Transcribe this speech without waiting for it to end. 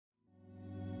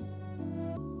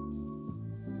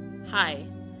Hi,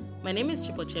 my name is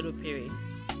Chipochedu Phiri.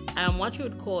 I am what you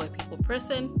would call a people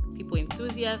person, people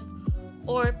enthusiast,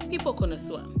 or people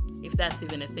connoisseur, if that's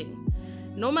even a thing.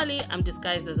 Normally, I'm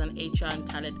disguised as an HR and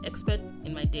talent expert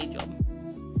in my day job.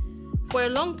 For a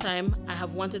long time, I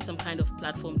have wanted some kind of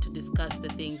platform to discuss the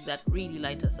things that really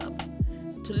light us up,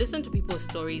 to listen to people's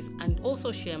stories and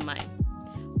also share mine.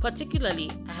 Particularly,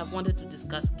 I have wanted to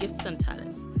discuss gifts and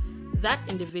talents, that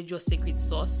individual secret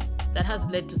sauce that has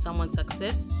led to someone's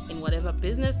success in whatever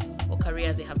business or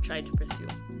career they have tried to pursue.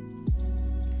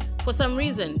 For some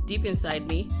reason, deep inside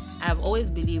me, I have always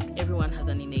believed everyone has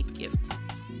an innate gift,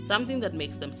 something that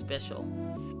makes them special.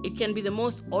 It can be the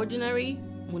most ordinary,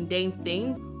 mundane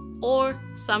thing, or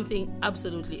something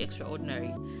absolutely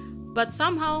extraordinary. But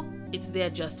somehow, it's there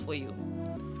just for you.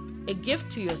 A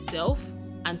gift to yourself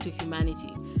and to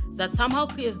humanity that somehow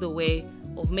clears the way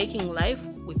of making life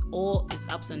with all its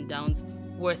ups and downs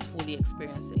worth fully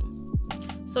experiencing.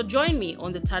 So join me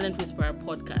on the Talent Whisperer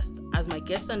podcast as my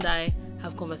guests and I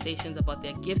have conversations about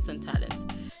their gifts and talents,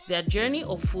 their journey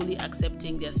of fully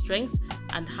accepting their strengths,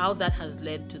 and how that has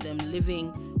led to them living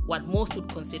what most would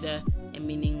consider a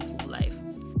meaningful life.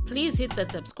 Please hit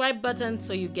that subscribe button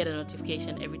so you get a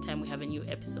notification every time we have a new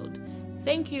episode.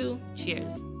 Thank you.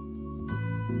 Cheers.